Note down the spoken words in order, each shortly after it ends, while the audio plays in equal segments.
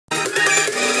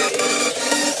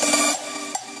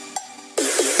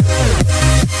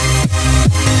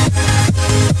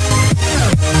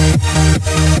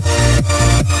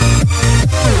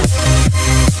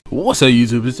What's up,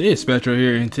 YouTube? It's Spectro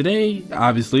here, and today,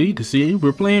 obviously, to see,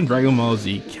 we're playing Dragon Ball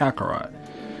Z Kakarot.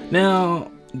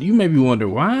 Now, you may be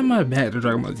wondering, why am I back to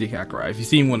Dragon Ball Z Kakarot? If you've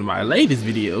seen one of my latest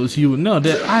videos, you would know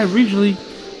that I recently,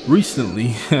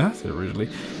 I said originally,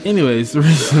 anyways,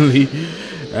 recently,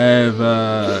 have,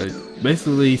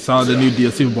 basically saw the new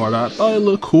DLC with Bardock. Oh, it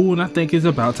looked cool, and I think it's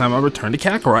about time I return to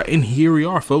Kakarot, and here we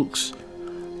are, folks.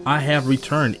 I have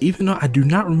returned, even though I do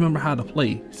not remember how to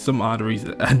play. Some odd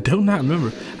reason, I do not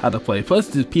remember how to play. Plus,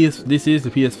 this is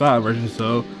the PS5 version,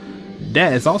 so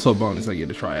that is also a bonus I get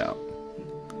to try out.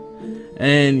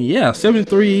 And yeah,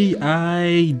 7-3,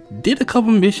 I did a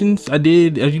couple missions. I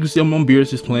did, as you can see, I'm on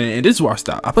Beerus just playing, and this is where I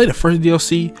stopped. I played the first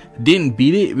DLC, didn't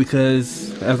beat it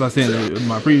because, as I said in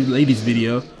my previous latest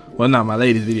video, well, not my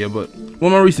latest video, but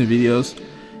one of my recent videos,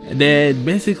 that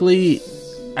basically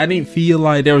I didn't feel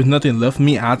like there was nothing left for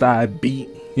me after I beat,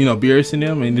 you know, Beerus and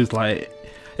them, and just like,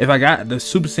 if I got the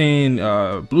Super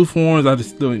Saiyan blue forms, I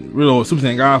just doing real Super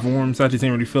Saiyan God forms, I just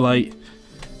didn't really feel like,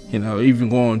 you know, even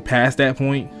going past that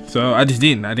point. So I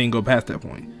didn't go past that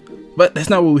point. But that's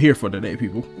not what we're here for today,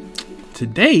 people.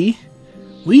 Today,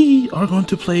 we are going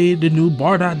to play the new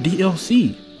Bardock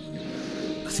DLC.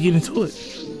 Let's get into it.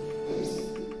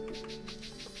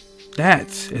 That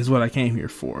is what I came here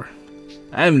for.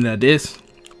 I haven't done this.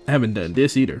 I haven't done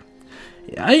this either.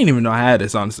 Yeah, I didn't even know I had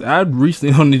this, honestly. I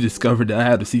recently only discovered that I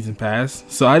had the season pass,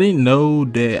 so I didn't know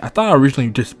that. I thought I originally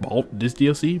just bought this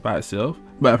DLC by itself,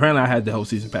 but apparently I had the whole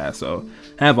season pass, so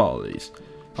I have all of these,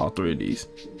 all three of these.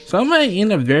 So I might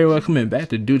end up very well coming back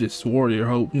to do this Warrior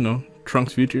Hope, you know,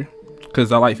 Trunks future,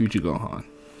 because I like future Gohan.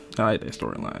 I like that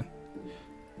storyline.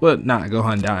 Well, not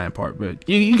Gohan dying part, but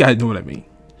you guys know what I mean.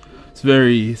 It's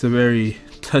a very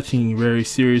touching, very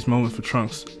serious moment for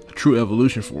Trunks. True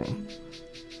evolution for him.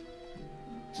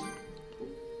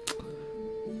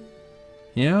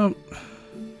 Yep.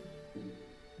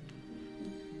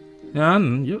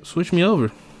 Yep, switch me over.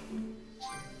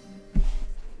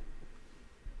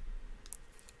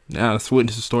 Now let's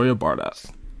witness the story of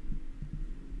Bardock.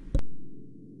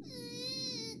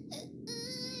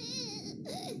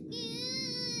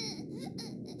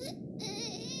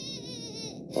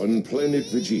 On planet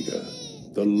Vegeta,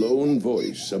 the lone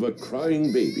voice of a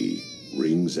crying baby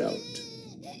rings out.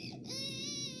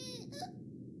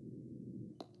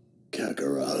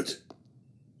 Kakarot.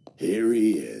 Here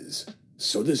he is.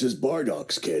 So this is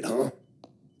Bardock's kid, huh?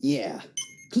 Yeah.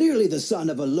 Clearly the son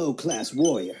of a low-class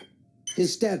warrior.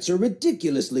 His stats are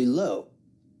ridiculously low.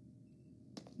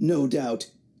 No doubt,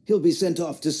 he'll be sent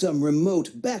off to some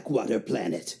remote backwater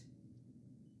planet.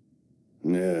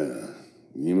 Yeah,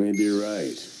 you may be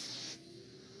right.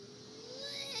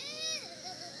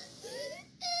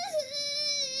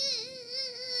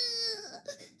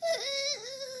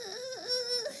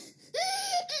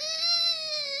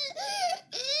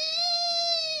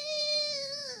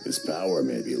 His power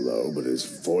may be low, but his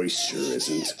voice sure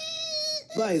isn't.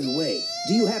 By the way,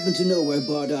 do you happen to know where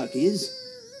Bardock is?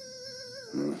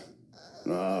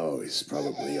 Oh, he's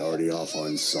probably already off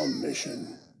on some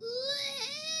mission.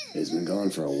 He's been gone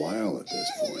for a while at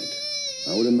this point.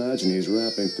 I would imagine he's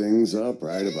wrapping things up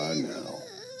right about now.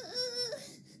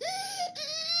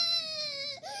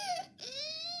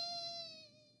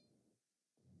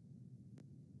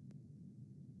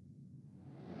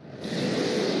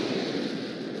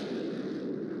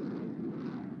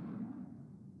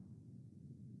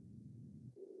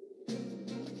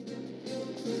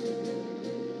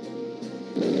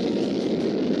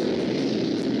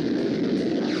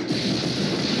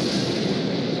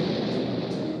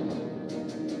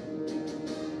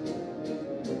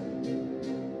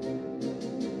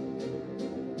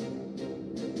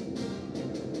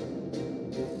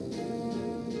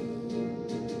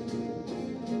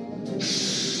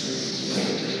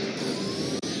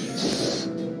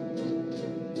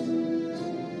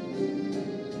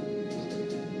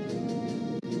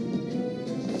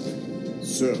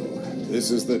 So, this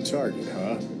is the target,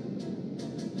 huh?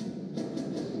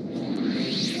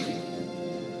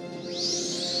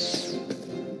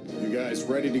 You guys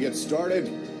ready to get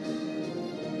started?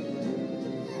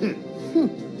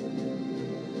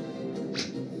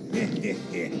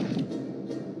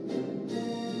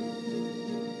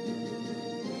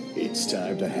 It's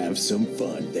time to have some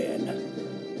fun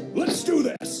then. Let's do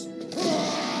this!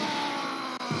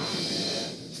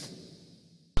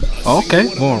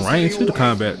 Okay, going right into the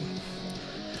combat.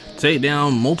 Take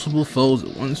down multiple foes at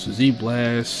once with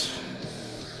Z-Blast.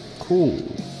 Cool.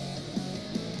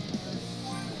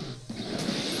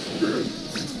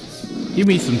 Give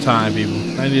me some time,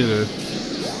 people. I need to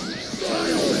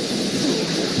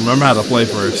remember how to play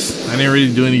first. I didn't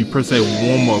really do any per se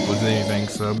warm up with anything,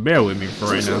 so bear with me for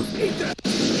right now.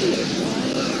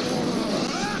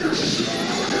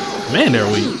 Man, they're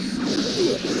weak.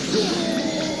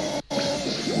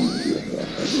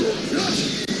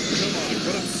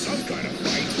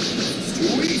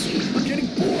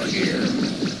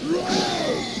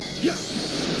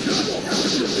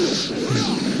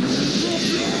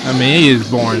 I mean, he is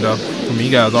boring though. I mean,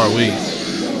 you guys are weak.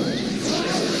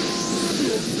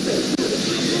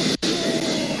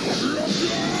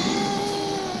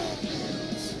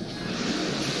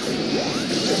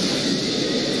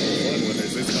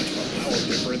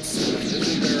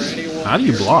 How do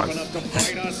you block?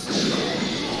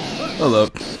 Hold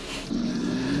up.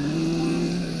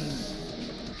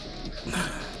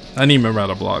 I need to remember how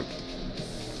to block.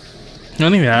 I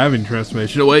don't even have any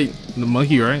transformation. Wait, the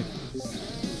monkey, right?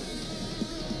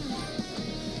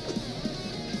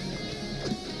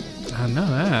 I know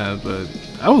that, but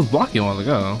I was blocking a while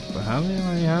ago. But how did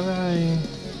I?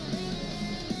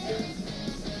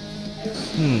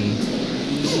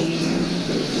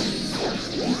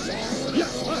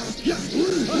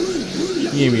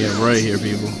 Give me it right here,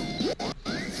 people.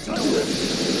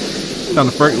 Time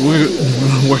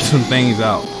to work some things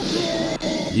out.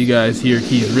 You guys here,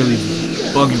 he's really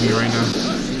bugging me right now.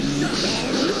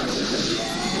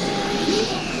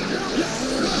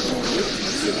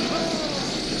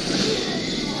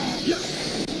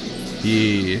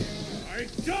 Yeah. I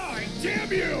die,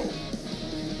 damn you!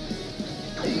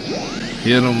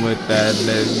 Hit him with that,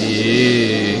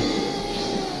 yeah.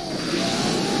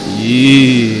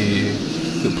 Yeah.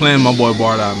 Quit playing my boy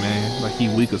Bardock, man. Like he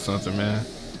weak or something, man.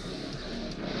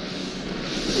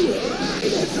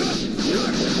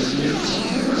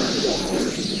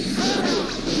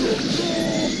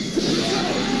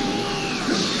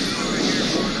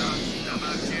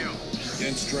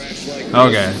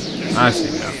 Okay, I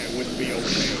see now.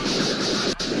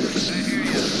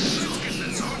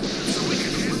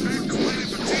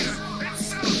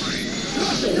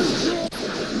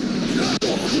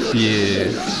 Yeah,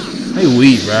 they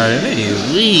weak, bro. They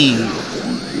weak.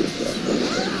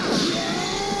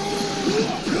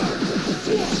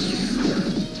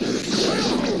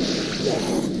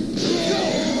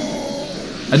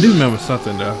 I do remember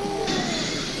something though.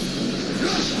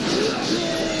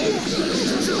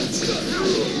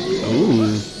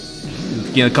 Ooh,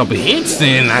 getting a couple hits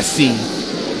in. I see.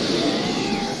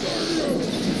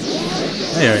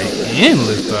 They are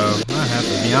endless though. I have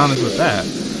to be honest with that.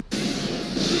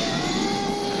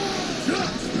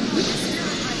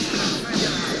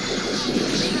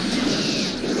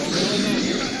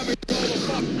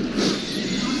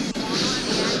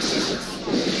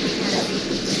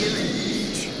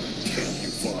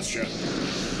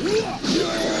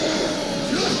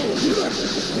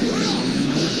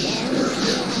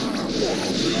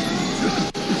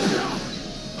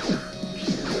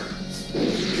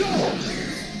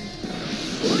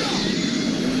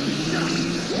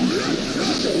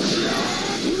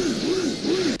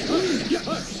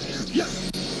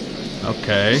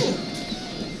 Okay.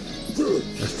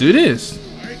 Let's do this.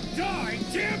 I die,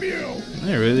 damn you!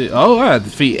 They really. Oh, I had to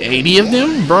defeat 80 of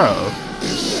them, bro.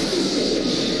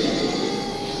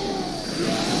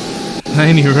 I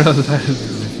didn't even realize I had to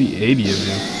defeat 80 of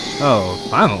them. Oh,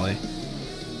 finally.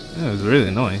 That was really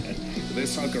annoying.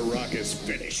 This hunk of rock is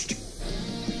finished.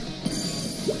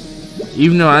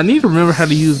 Even though I need to remember how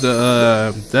to use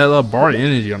the that bar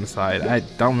energy on the side. I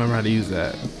don't remember how to use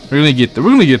that. We're gonna get there.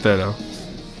 We're gonna get there though.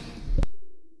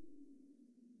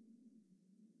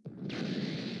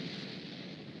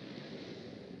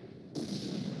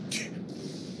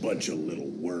 Bunch of little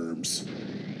worms.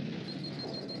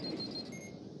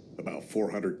 About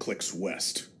 400 clicks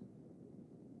west.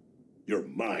 You're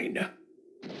mine.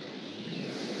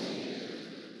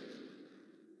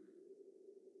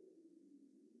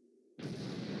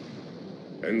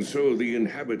 And so the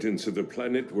inhabitants of the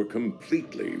planet were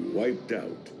completely wiped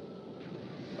out.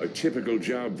 A typical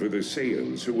job for the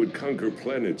Saiyans, who would conquer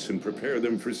planets and prepare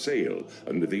them for sale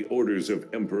under the orders of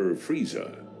Emperor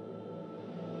Frieza.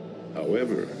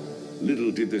 However,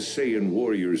 little did the Saiyan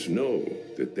warriors know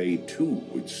that they too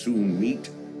would soon meet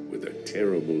with a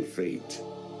terrible fate.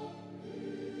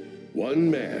 One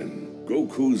man,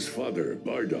 Goku's father,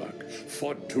 Bardock,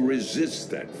 fought to resist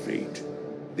that fate.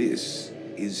 This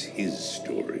is his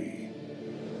story.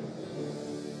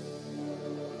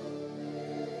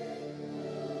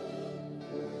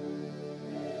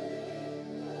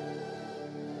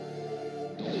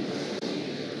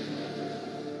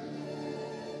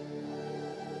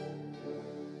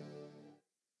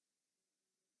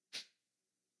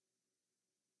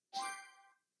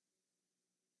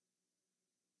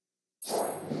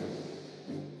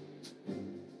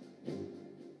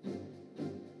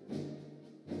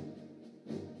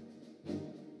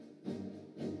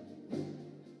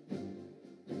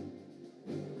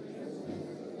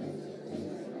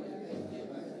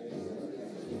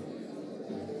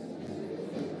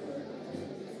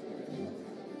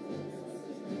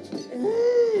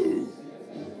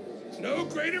 no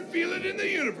greater feeling in the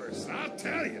universe, I'll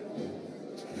tell you.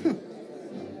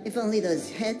 If only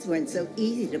those heads weren't so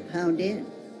easy to pound in.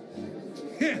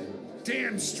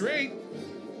 Damn straight.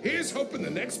 Here's hoping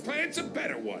the next planet's a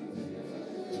better one.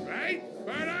 Right,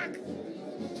 Bardock?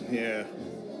 Yeah.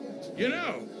 You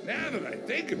know, now that I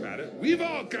think about it, we've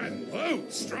all gotten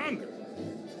loads stronger.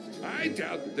 I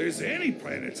doubt that there's any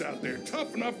planets out there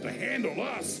tough enough to handle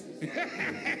us.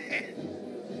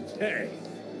 Hey.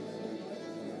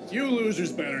 You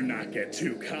losers better not get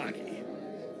too cocky.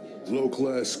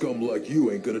 Low-class scum like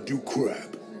you ain't gonna do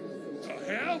crap. The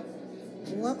hell?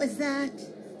 What was that?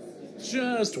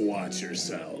 Just watch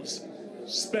yourselves.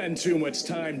 Spend too much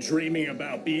time dreaming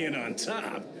about being on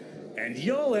top, and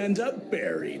you'll end up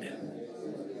buried.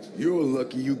 You're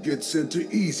lucky you get sent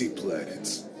to easy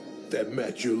planets that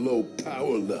match your low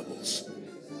power levels.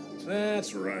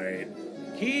 That's right.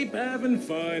 Keep having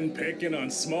fun picking on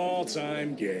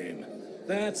small-time game.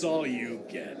 That's all you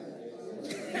get.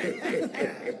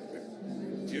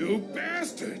 You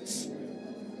bastards!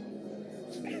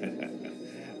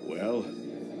 Well,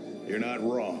 you're not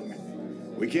wrong.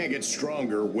 We can't get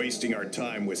stronger wasting our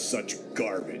time with such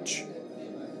garbage.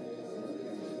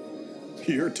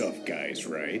 You're tough guys,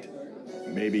 right?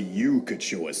 Maybe you could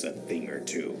show us a thing or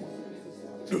two.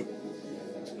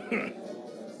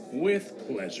 With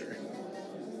pleasure.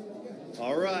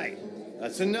 All right,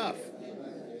 that's enough.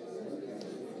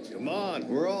 Come on,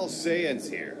 we're all Saiyans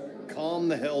here. Calm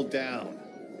the hell down.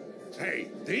 Hey,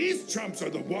 these chumps are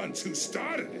the ones who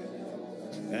started it.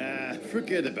 Ah,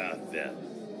 forget about them.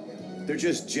 They're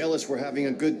just jealous we're having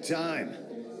a good time.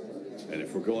 And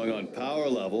if we're going on power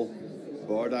level,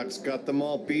 Bardock's got them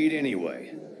all beat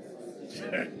anyway.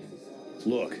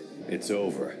 Look, it's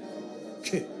over.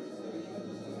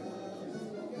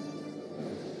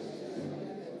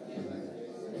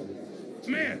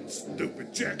 Man,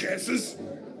 stupid jackasses.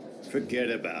 Forget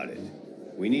about it.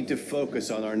 We need to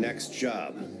focus on our next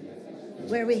job.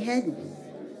 Where are we heading?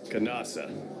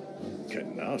 Kanasa.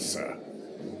 Kanasa.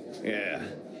 Yeah,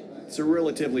 it's a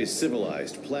relatively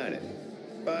civilized planet,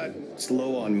 but it's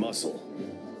low on muscle.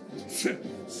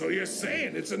 So you're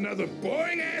saying it's another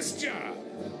boring-ass job?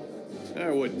 I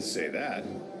wouldn't say that.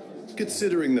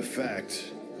 Considering the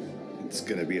fact it's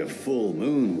gonna be a full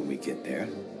moon when we get there.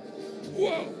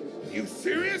 Whoa, you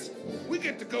serious? We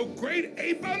get to go great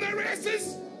ape on their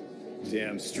asses?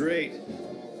 Damn straight.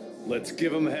 Let's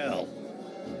give them hell.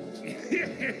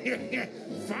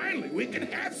 Finally, we can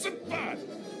have some fun.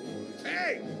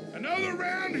 Hey, another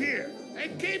round here.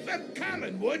 And keep it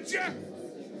coming, would ya?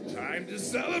 Time to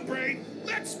celebrate.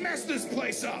 Let's mess this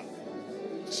place up.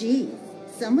 Geez,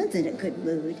 someone's in a good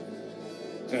mood.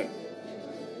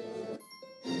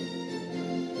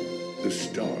 The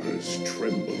stars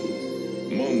tremble.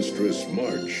 Monstrous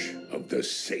march of the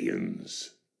Saiyans.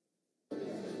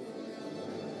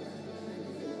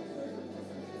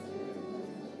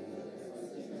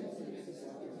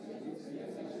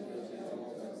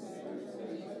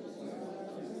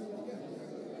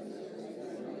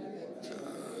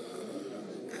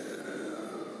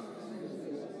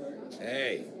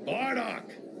 Hey, Bardock!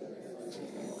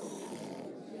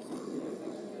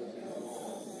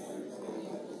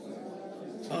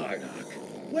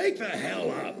 Bardock, wake the hell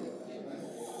up!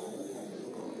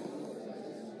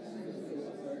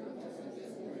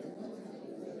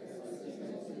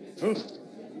 Huh?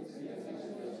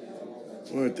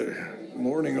 What the?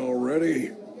 Morning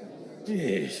already?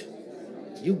 Jeez.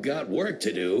 You got work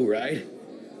to do, right?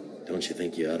 Don't you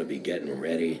think you ought to be getting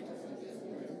ready?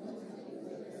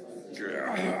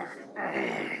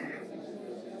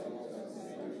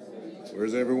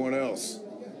 Where's everyone else?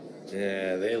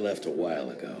 Yeah, they left a while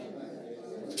ago.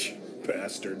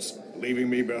 Bastards, leaving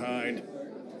me behind.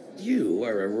 You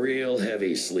are a real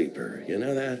heavy sleeper, you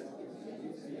know that?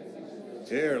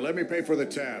 Here, let me pay for the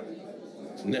tab.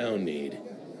 No need.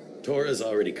 Tora's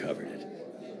already covered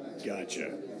it.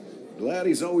 Gotcha. Glad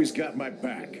he's always got my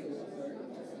back.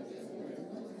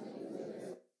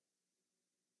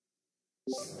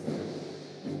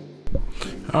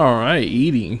 Alright,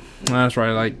 eating. That's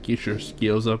right, like get your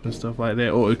skills up and stuff like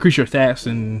that. Or increase your stats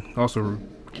and also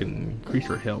can increase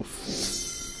your health.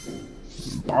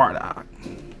 Bardock.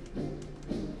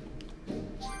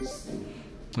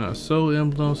 Soul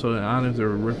emblem, so the items that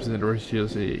represent the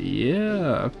ratios.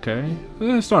 Yeah, okay.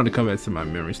 It's starting to come back to my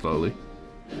memory slowly.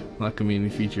 Like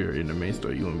community feature in the main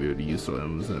store, you won't be able to use soul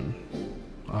emblems and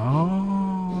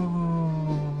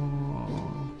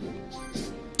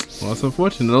well, it's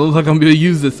unfortunate. It looks like I'm gonna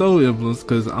use the soul emblems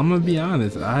because I'm gonna be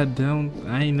honest, I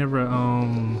ain't never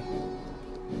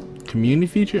community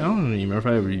feature. I don't even remember if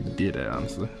I ever did that,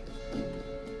 honestly.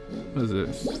 What is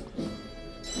this?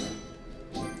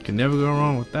 Can never go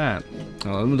wrong with that.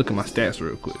 Let me look at my stats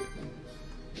real quick.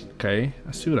 Okay,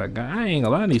 I see what I got. I ain't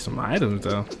gonna lie, I need some items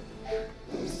though.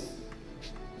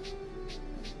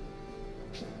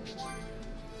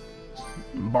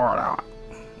 Bardock.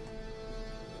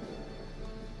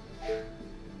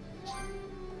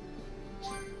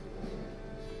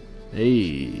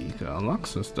 Hey, gotta unlock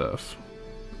some stuff.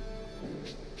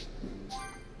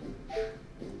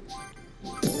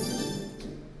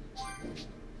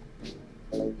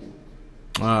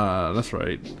 Ah, that's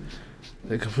right.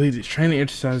 They completed training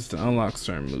exercises to unlock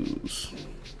certain moves.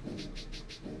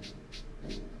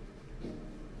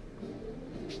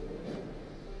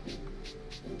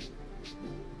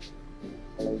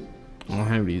 I don't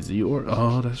have any Z ore.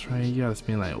 Oh, that's right. You gotta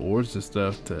spend like ores and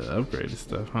stuff to upgrade this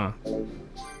stuff, huh?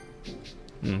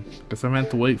 Guess I'm gonna have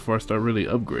to wait before I start really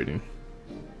upgrading.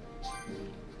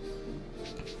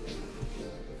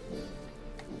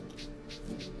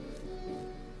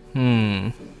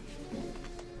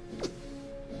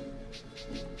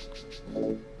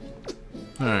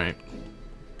 Alright.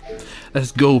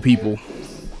 Let's go, people.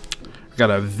 I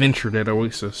got an adventure that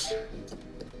awaits us.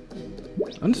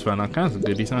 I'm just finding all kinds of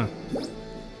goodies, huh?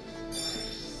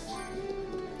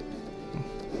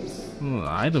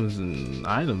 Items and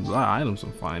items, a lot of items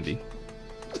I'm finding.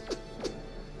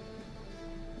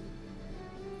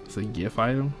 It's a gift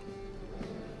item.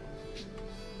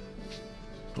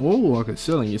 Oh, I could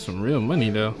sell and get some real money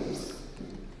though.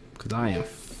 Cause I am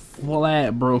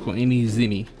flat broke on any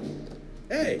zenny.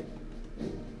 Hey.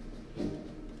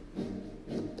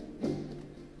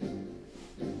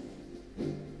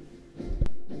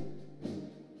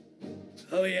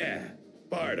 Oh yeah,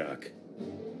 Bardock.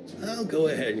 I'll go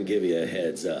ahead and give you a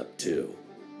heads up too.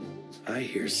 I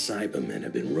hear Cybermen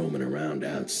have been roaming around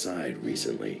outside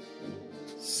recently.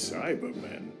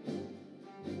 Cybermen?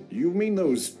 You mean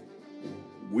those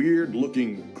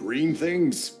weird-looking green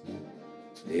things?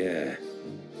 Yeah.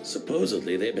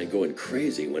 Supposedly they've been going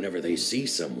crazy whenever they see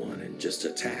someone and just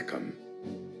attack them.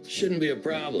 Shouldn't be a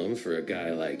problem for a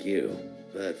guy like you,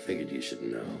 but figured you should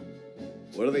know.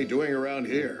 What are they doing around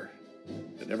here?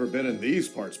 I've never been in these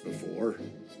parts before.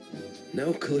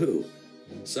 No clue.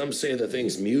 Some say the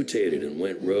things mutated and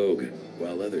went rogue,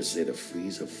 while others say the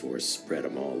Frieza Force spread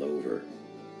them all over.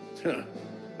 Huh,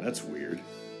 that's weird.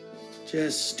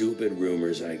 Just stupid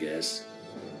rumors, I guess.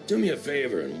 Do me a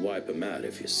favor and wipe them out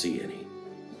if you see any.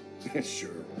 Sure,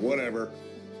 whatever.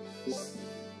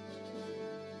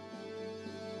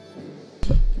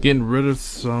 Getting rid of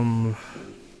some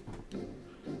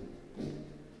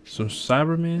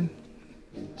Cybermen?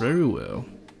 Very well.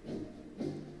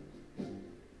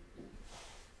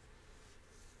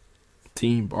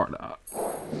 Team Bardock.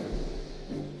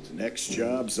 Next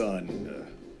job's on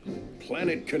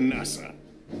Planet Kanasa.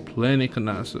 Planet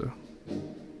Kanasa.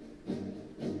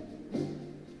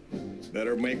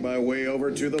 Better make my way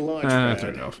over to the launch pad.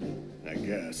 Turn it off. I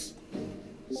guess.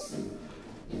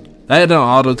 I had no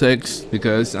auto text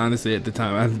because honestly at the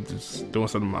time I was just doing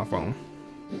something on my phone.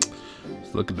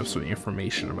 Just looking up some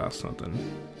information about something.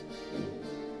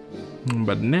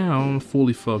 But now I'm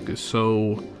fully focused,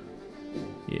 so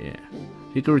yeah.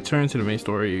 You can return to the main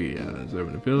story,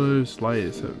 observing the pillars,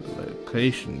 lights,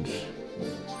 locations.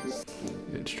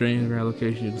 Strange ground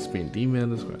location, you can spend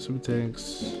D-minutes, grab super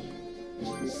text.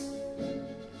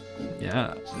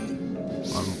 Yeah.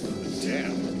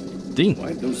 Damn. Ding.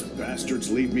 Why'd those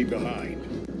bastards leave me behind?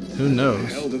 Who knows? Where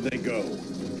the hell did they go?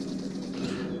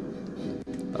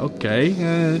 Okay,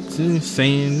 it's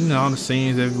insane. All the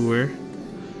Saiyans everywhere.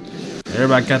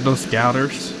 Everybody got those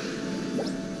scouters.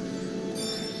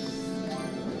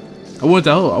 I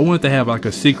wanted to have like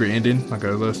a secret ending, like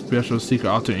a little special secret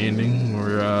alter ending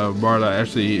where Bardock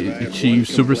actually achieves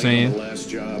Super Saiyan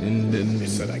and then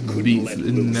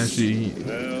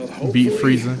beat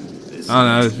Frieza. I don't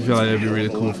know, I just feel like that'd be really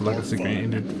cool for like a secret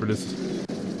ending for this.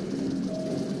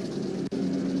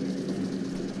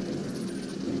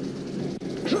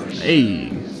 Hey,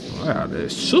 wow,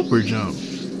 that super jump.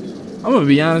 I'm gonna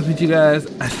be honest with you guys.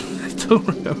 I don't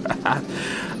remember.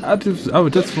 I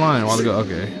was just flying a while ago.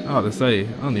 Okay, I was to say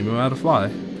I don't even know how to fly.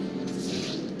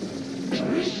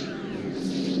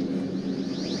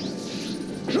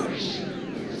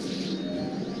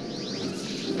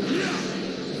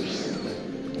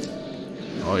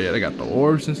 Oh yeah, they got the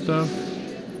orbs and stuff.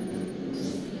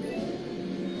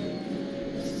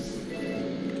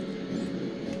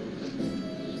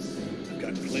 I've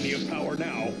got plenty of power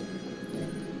now.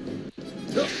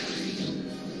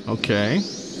 Okay.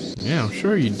 Yeah, I'm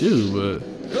sure you do, but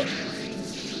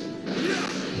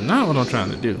not what I'm trying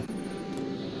to do.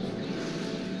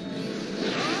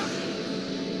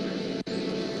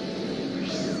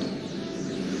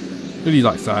 What do you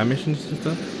like, side missions and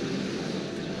stuff?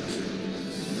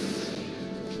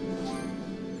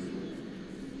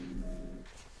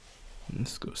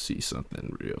 Let's go see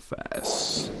something real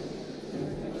fast.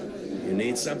 You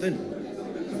need something?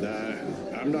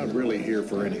 Nah, I'm not really here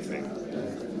for anything.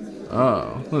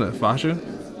 Oh, look at that, Fasha.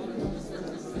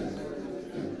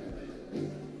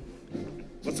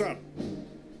 What's up?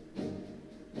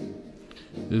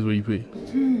 This is where you pee.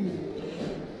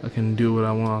 I can do what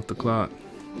I want off the clock.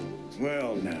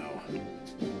 Well, now.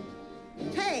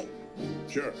 Hey,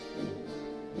 Sure.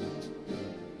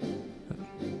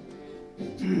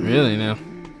 Really now?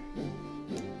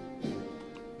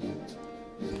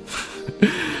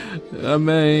 I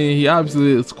mean, he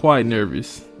obviously is quite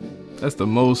nervous. That's the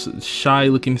most shy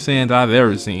looking Sans I've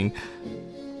ever seen.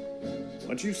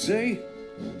 What'd you say?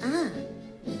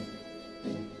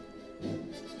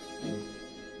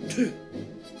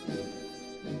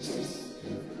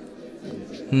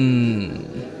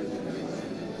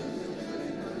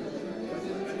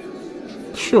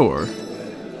 Sure.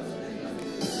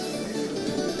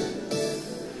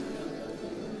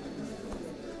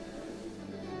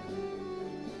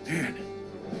 Man,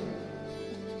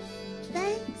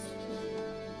 thanks.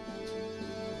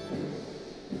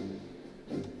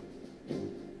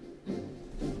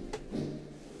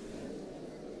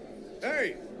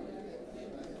 hey!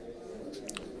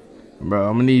 Bro,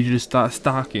 I'm gonna need you to start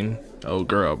stalking old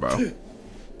girl, bro.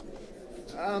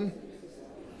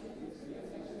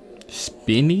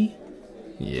 Spinny?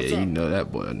 Yeah, you know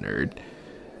that boy a nerd.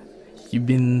 You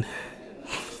been...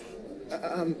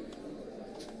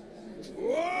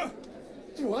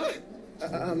 What?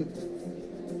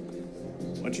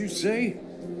 What'd you say?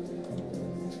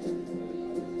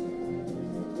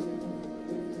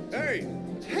 Hey!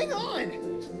 Hang on!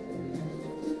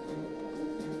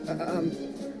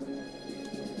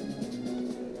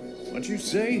 What'd you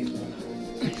say?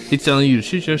 He's telling you to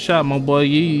shoot your shot, my boy.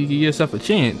 You give yourself a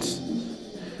chance.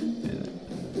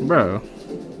 Bro.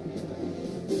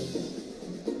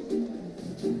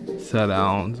 Sat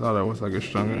down. Thought that was like a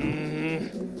stronger.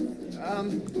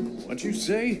 What'd you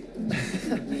say?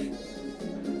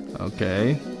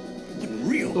 Okay.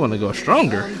 Real. You want to go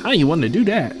stronger? How you want to do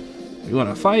that? You want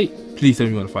to fight? Please tell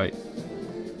me you want to fight.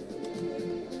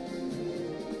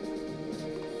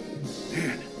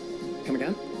 Come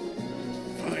again?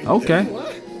 Fine. Okay.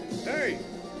 What? Hey!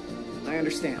 I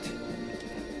understand.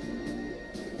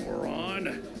 We're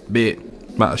on. Bet.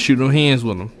 About to shoot them hands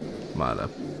with him. About to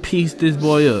piece this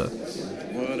boy up.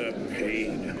 What a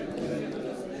pain.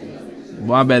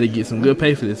 Boy, I better get some good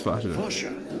pay for this Fasha. Fasha.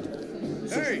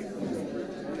 Hey!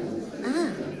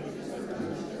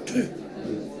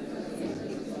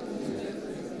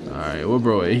 Alright, what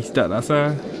bro? He stepped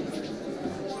outside?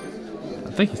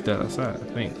 I think he stepped outside. I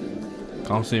think. I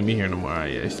don't see me here no more.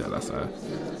 Alright, yeah, he stepped outside.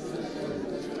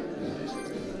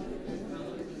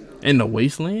 In the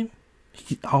wasteland?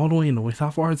 All the way in the waste.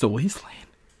 How far is the wasteland?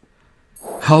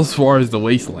 How far is the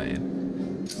wasteland?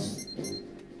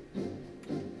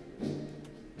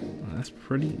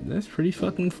 That's pretty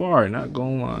fucking far, not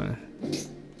gonna lie.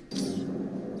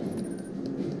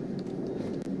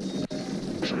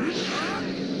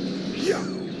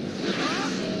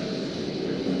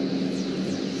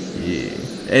 Yeah.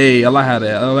 Hey, I like how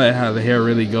the hair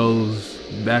really goes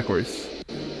backwards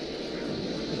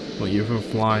when you're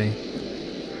flying.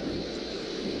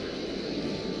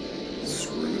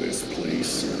 Screw this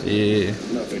place. Yeah.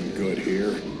 Nothing good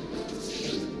here.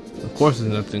 Of course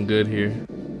there's nothing good here.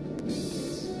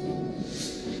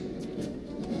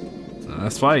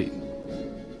 Let's fight.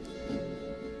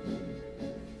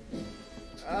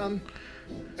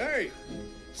 Hey!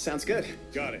 Sounds good.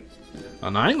 Got it. Oh,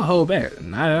 no, I ain't gonna hold back.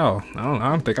 Not at all. I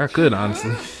don't think I could,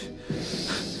 honestly.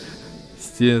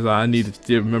 Still, I need to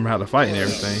still remember how to fight and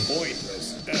everything.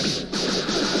 Pointless effort.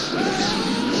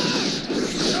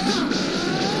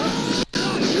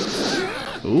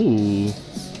 Ooh.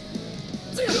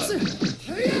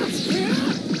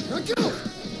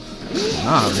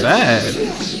 Not bad.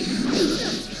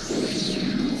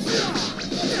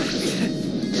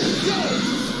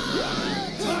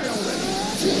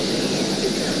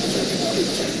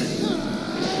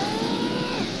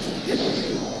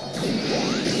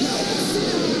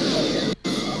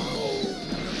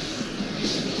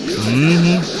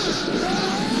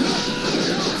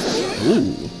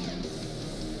 Ooh.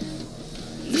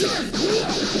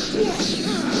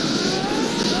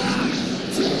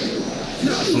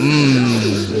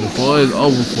 Boy, it's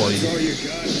over for you.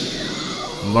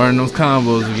 Learn those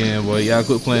combos again, boy. Y'all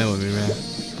quit playing with me, man.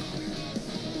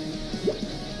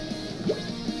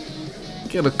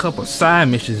 Get a couple side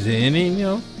missions in, you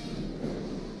know.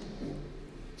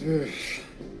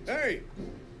 Hey!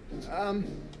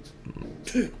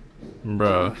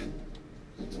 Bruh.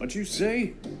 What'd you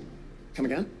say? Come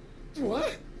again?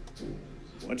 What?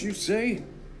 What'd you say?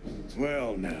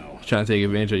 Well, now. Trying to take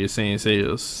advantage of your Saiyan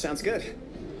sales. Sounds good.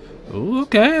 Ooh,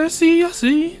 okay, I see. I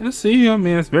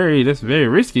mean, that's very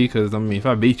risky because I mean, if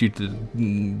I beat you to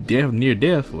death, near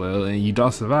death, well, and you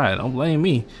don't survive, don't blame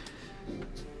me.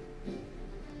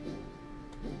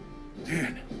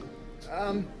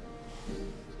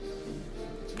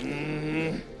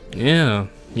 Man. Yeah,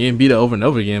 you can beat it over and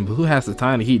over again, but who has the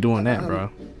time to keep doing that, bro?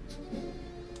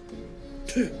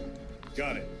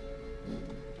 Got it.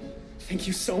 Thank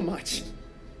you so much.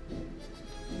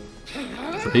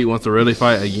 So he wants to really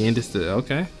fight again, just to,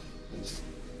 okay.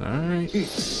 Alright.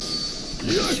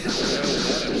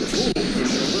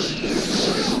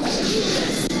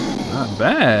 Not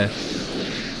bad.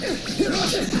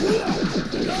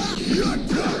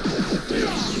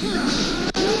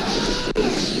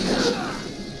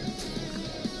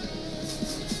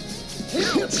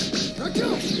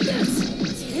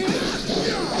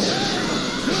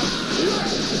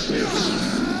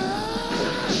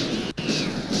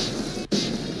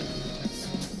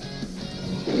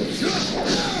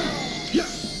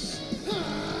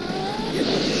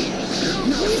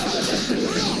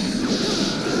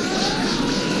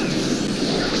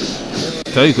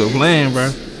 Tell you quit playing, bro.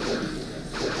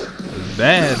 It's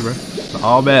bad, bro. It's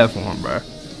all bad for him, bro.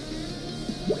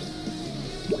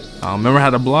 I don't remember how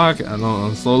to block.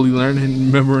 I'm slowly learning,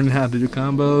 remembering how to do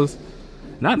combos.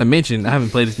 Not to mention, I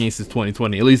haven't played this game since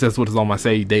 2020. At least that's what is on my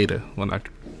save data when I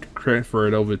transfer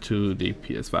it over to the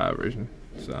PS5 version.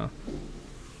 So.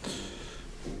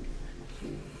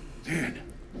 Man.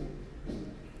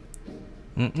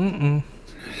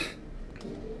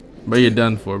 But you're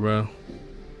done for, bro.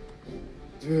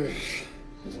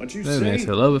 What'd you That say? man said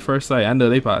love at first sight. I know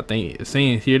they probably think,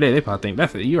 seeing here they probably think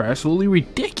that's it. You're absolutely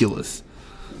ridiculous.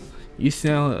 You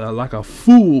sound like a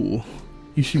fool.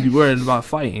 You should be worried about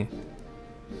fighting.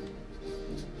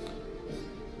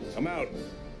 I'm out.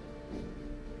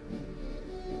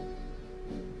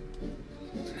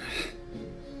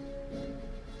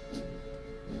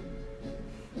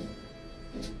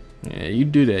 Yeah, you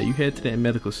do that. You head to that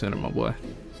medical center, my boy.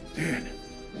 Man.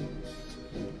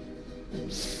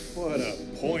 What a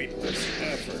pointless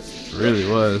effort. It really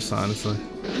was, honestly.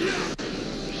 It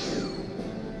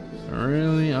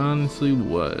really, honestly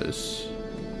was.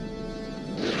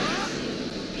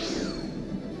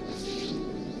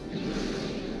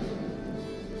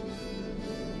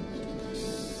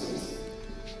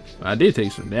 I did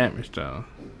take some damage though,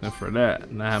 and for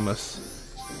that, now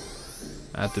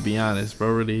I have to be honest,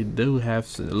 bro. Really do have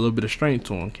a little bit of strength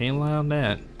to him. Can't lie on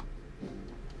that.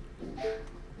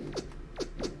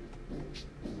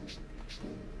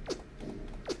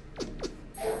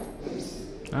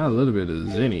 A little bit of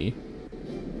Zenny.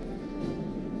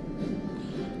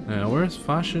 Now, where's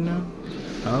Fasha now?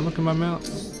 I look at my mount.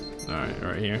 Alright,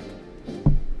 right here.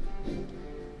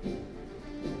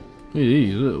 Look at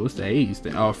these. Look, what's the A's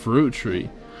thing? Oh, fruit tree.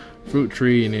 Fruit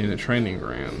tree and then the training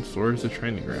grounds. Where's the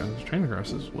training grounds? The training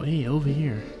grounds is way over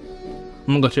here. I'm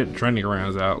gonna go check the training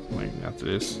grounds out like after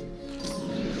this.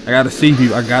 I gotta see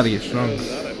people. I gotta get stronger.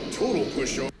 Not a total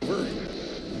pushover.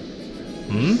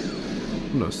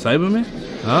 No, Cyberman?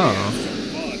 Oh.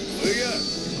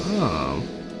 Oh.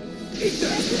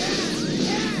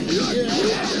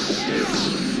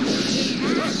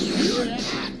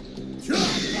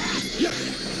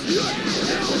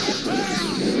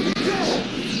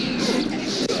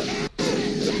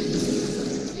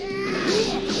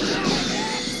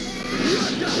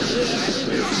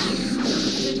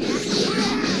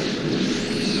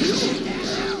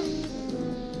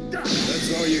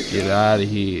 That's all you Get out of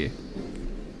here.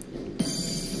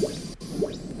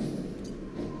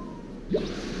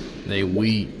 They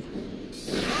weak.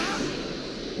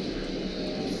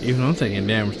 Even though I'm taking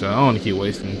damage though, I don't want to keep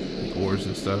wasting ores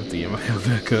and stuff to get my health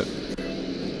back up.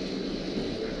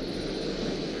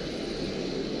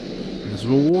 This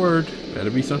reward better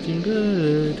be something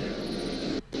good.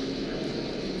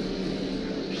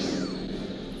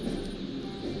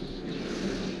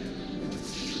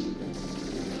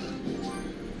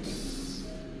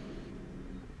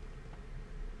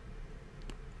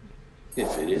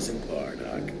 If it isn't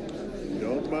Bardock.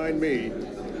 don't mind me.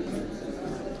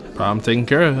 Problem taken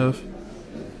care of.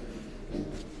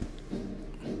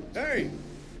 Hey!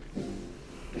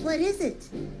 What is it?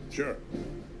 Sure.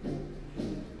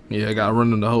 Yeah, I gotta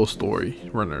run the whole story.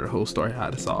 Run the whole story how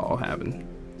this all happened.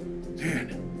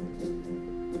 Man.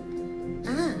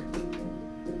 Ah,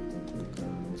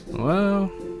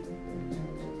 Well,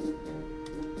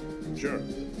 Sure.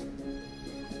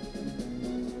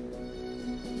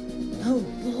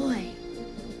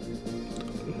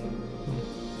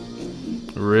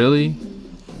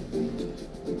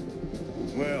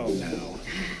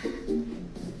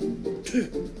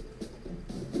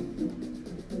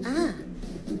 Ah.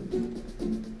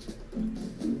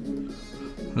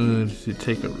 She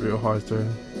take a real hard turn.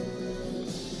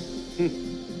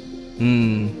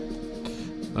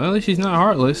 Well, at least she's not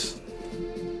heartless.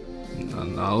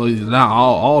 No, at least not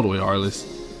all the way heartless.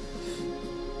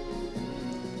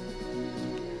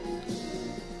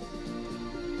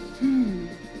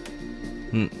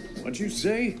 What'd you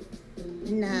say?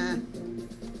 Nah.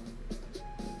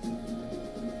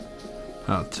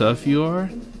 How tough you are?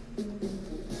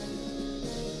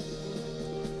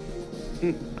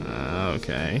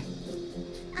 Okay.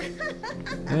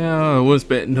 Yeah, I was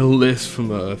betting no less from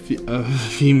a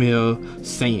female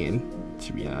Saiyan,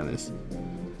 to be honest.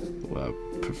 Well,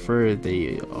 I prefer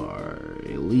they are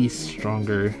at least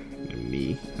stronger than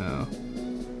me.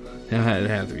 It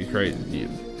have to be crazy, dude.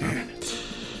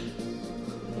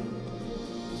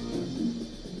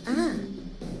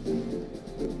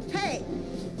 Hey.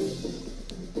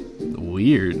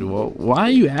 Weird. Well, why are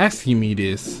you asking me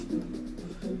this?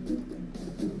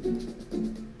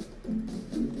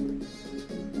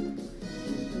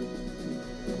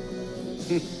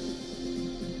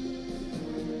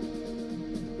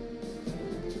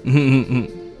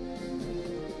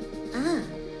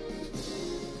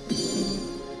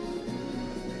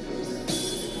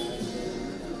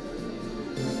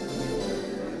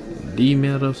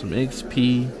 D-mailed up some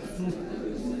XP.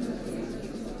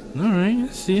 Alright,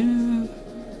 let's see it.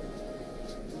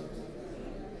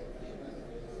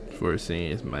 For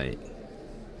Saiyans might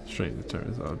strength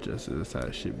turns off just as how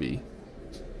it should be.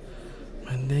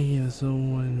 My name is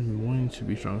someone wanting to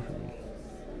be strong for me.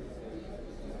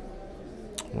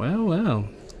 Well.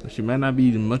 She might not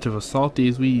be much of a salty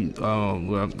as we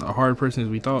well, a hard person as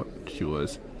we thought she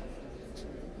was.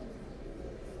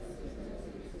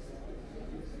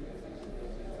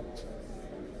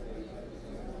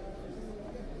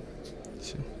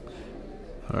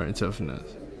 Alright,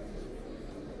 toughness.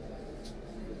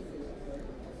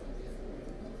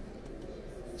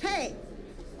 Hey.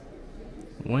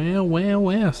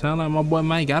 Well. Sound like my boy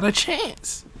might got a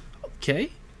chance.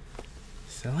 Okay.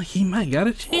 Sound like he might got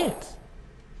a chance.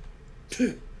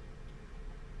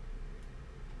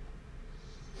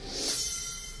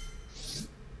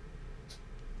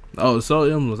 Oh, so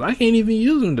emblems. I can't even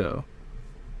use them though.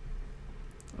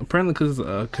 Apparently, because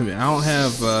I don't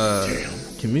have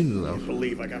community level. I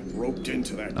believe I got roped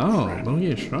into that. Oh, crap. don't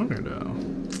get stronger though.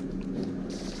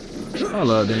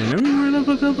 Hello, then. Let me run up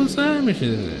a couple side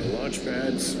missions then. Launch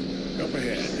pads up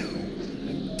ahead.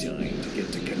 I'm dying to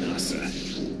get to Kanasa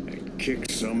and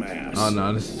kick some ass. Oh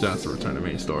no, this is just to return to the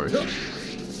main story.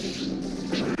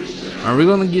 Alright, we're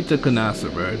gonna get to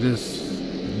Kanasa, bro. Just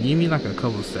give me like a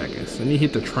couple seconds. Let me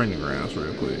hit the training grounds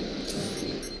real quick.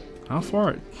 How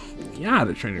far? Yeah,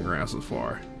 the training grounds so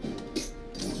far.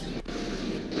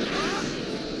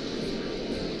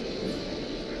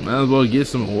 Might as well get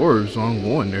some orbs while I'm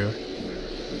going there.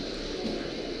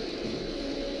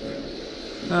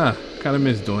 Kinda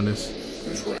miss doing this.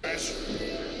 Trash.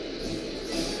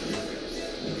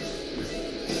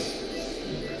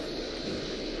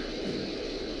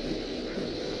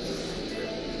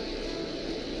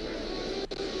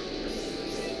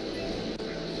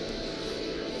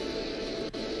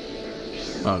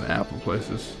 Oh, the apple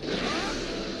places.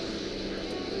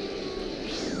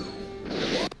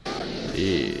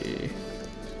 Yeah.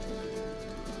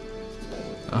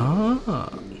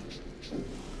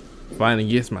 Fighting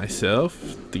against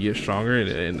myself to get stronger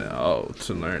and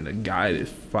to learn the guided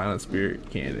final spirit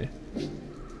cannon.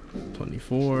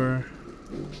 24.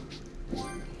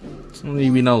 It's don't need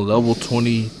to be no level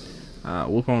 20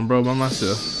 whoop on bro by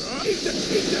myself.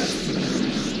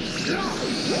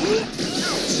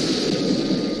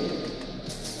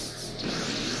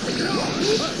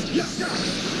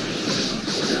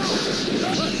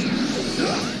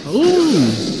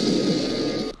 Ooh.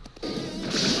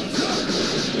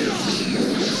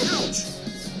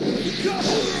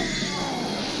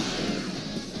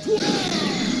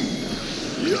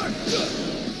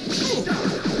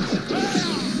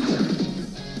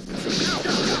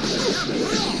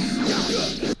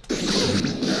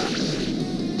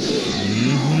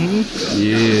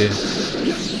 Yeah.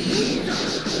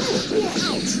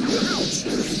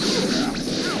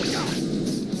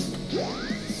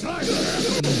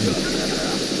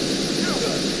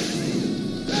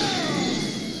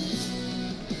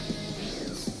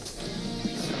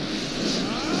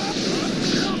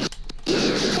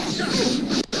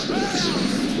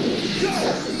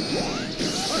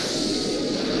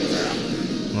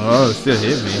 Oh, it still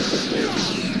hit me.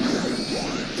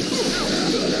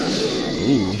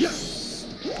 Ooh.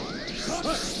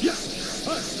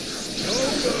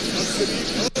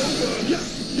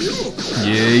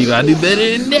 Yeah, you gotta do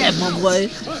better than that, my boy.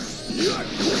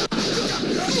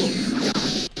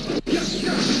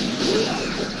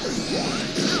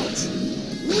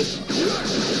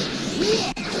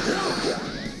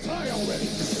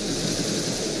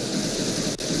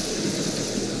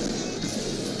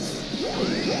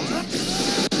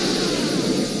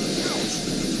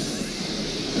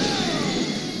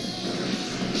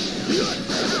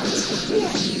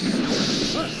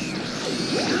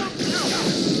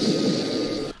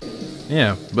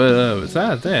 Yeah, but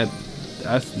besides that,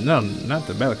 that's not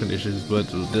the battle conditions, but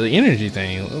the energy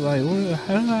thing. Like,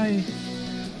 how do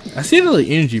I see the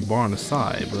energy bar on the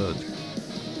side, but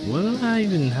how do I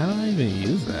even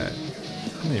use that?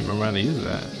 I don't even remember how to use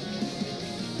that.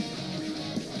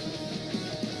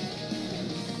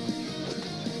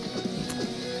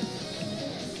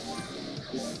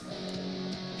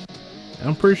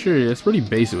 I'm pretty sure it's pretty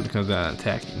basic when it comes down to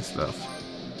attacking and stuff.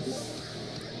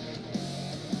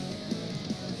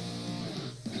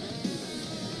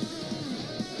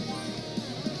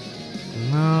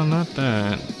 No, not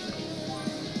that.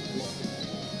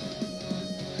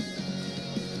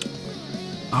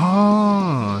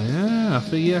 Oh, yeah, I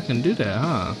figure I can do that,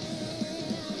 huh?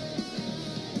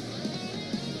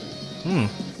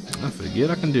 I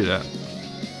forget I can do that.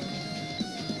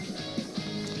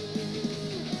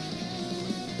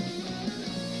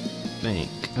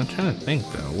 I'm trying to think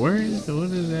though. What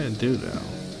does that do though?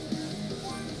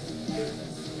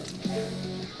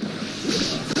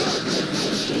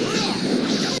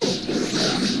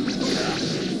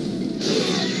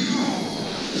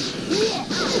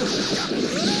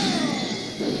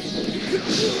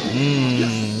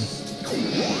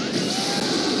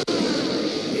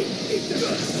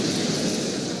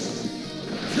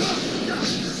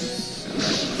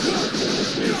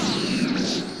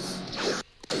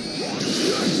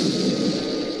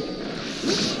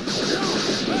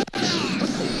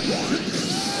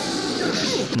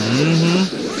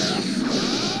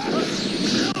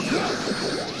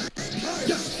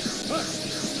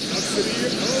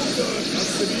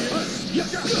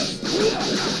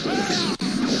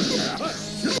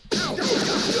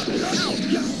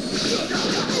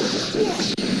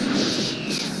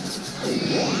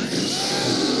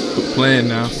 Playing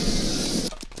now.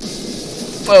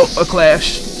 Oh, a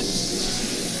clash.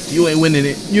 You ain't winning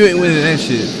it. You ain't winning that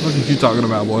shit. Fuck is you talking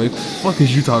about, boy? Fuck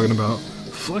is you talking about?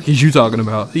 Fuck is you talking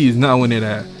about? He is not winning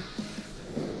that.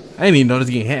 I didn't even know this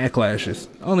game had clashes.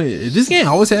 This game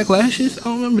always had clashes? I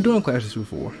don't remember doing clashes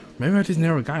before. Maybe I just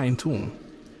never got into them.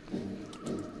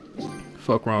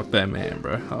 Fuck wrong with that man,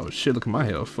 bro. Oh shit, look at my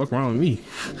health. Fuck wrong with me.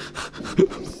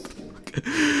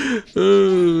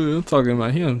 I'm talking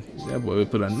about him. That boy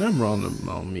would put a number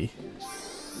on me.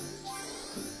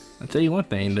 I'll tell you one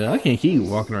thing though, I can't keep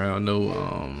walking around with no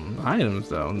items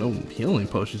though, no healing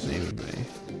potions or anything.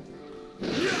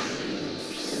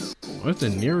 What's the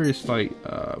nearest like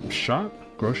shop?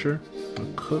 Grocer? A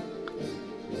cook?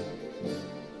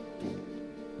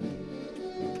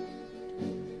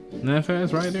 That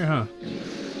fast right there, huh?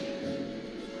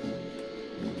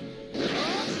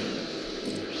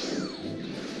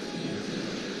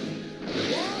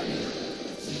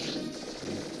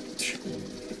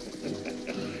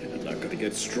 I'm not gonna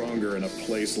get stronger in a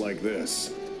place like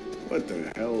this. What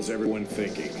the hell's everyone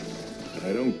thinking?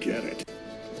 I don't get it.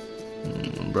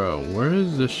 Bro, where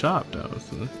is the shop though?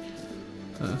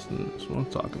 That's what I'm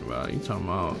talking about. You talking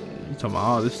about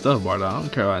all this stuff, Bardock. I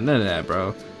don't care about none of that,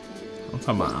 bro. I'm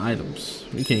talking about items.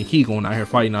 We can't keep going out here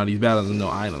fighting all these battles with no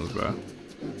items, bro.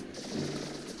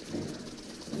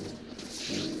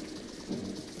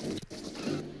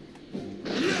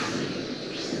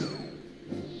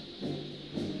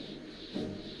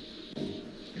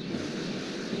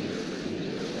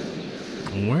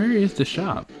 Where is the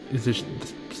shop? Is the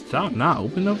shop not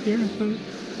open up here or something?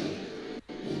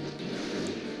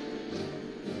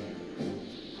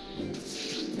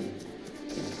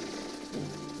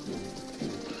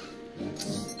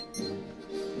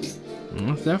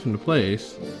 That's definitely the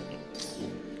place.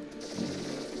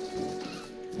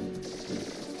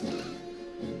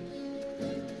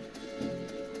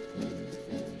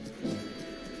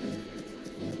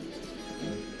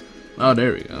 Oh,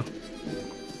 there we go.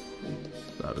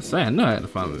 So I was saying, I know I had to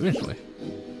find them eventually.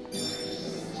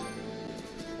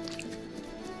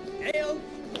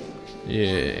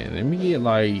 Yeah, let me get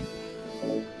like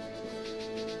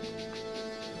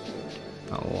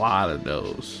a lot of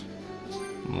those.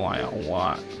 Like a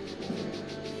lot.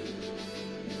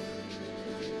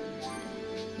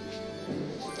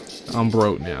 I'm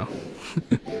broke now.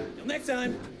 Next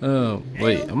time. Oh,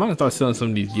 wait. I'm gonna start selling some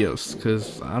of these gifts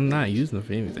because I'm not using them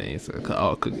for anything. So,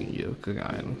 oh, cooking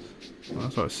items. I'm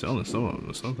gonna start selling some of them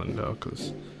or something though,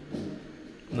 because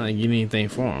I'm not getting anything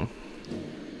for them.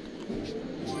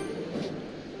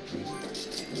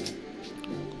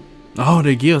 Oh,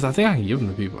 they're gifts. I think I can give them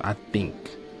to people. I think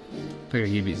I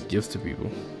can give these gifts to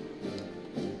people.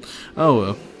 Oh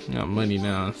well, I got money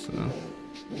now, so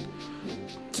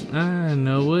I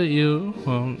know what you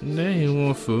want. They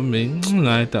want for me.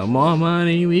 Like the more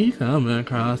money we come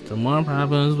across, the more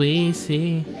problems we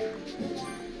see.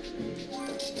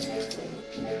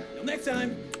 Till next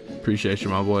time. Appreciate you,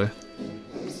 my boy.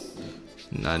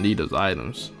 And I need those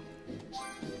items.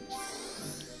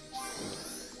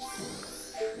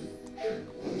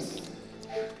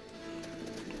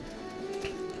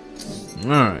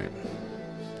 Alright.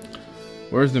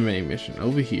 Where's the main mission?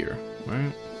 Over here,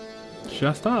 right? Should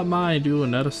I stop by and do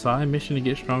another side mission to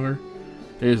get stronger?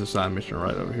 There's a side mission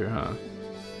right over here, huh?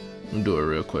 I'm gonna do it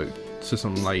real quick. Since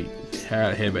I'm like,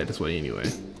 head back this way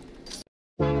anyway.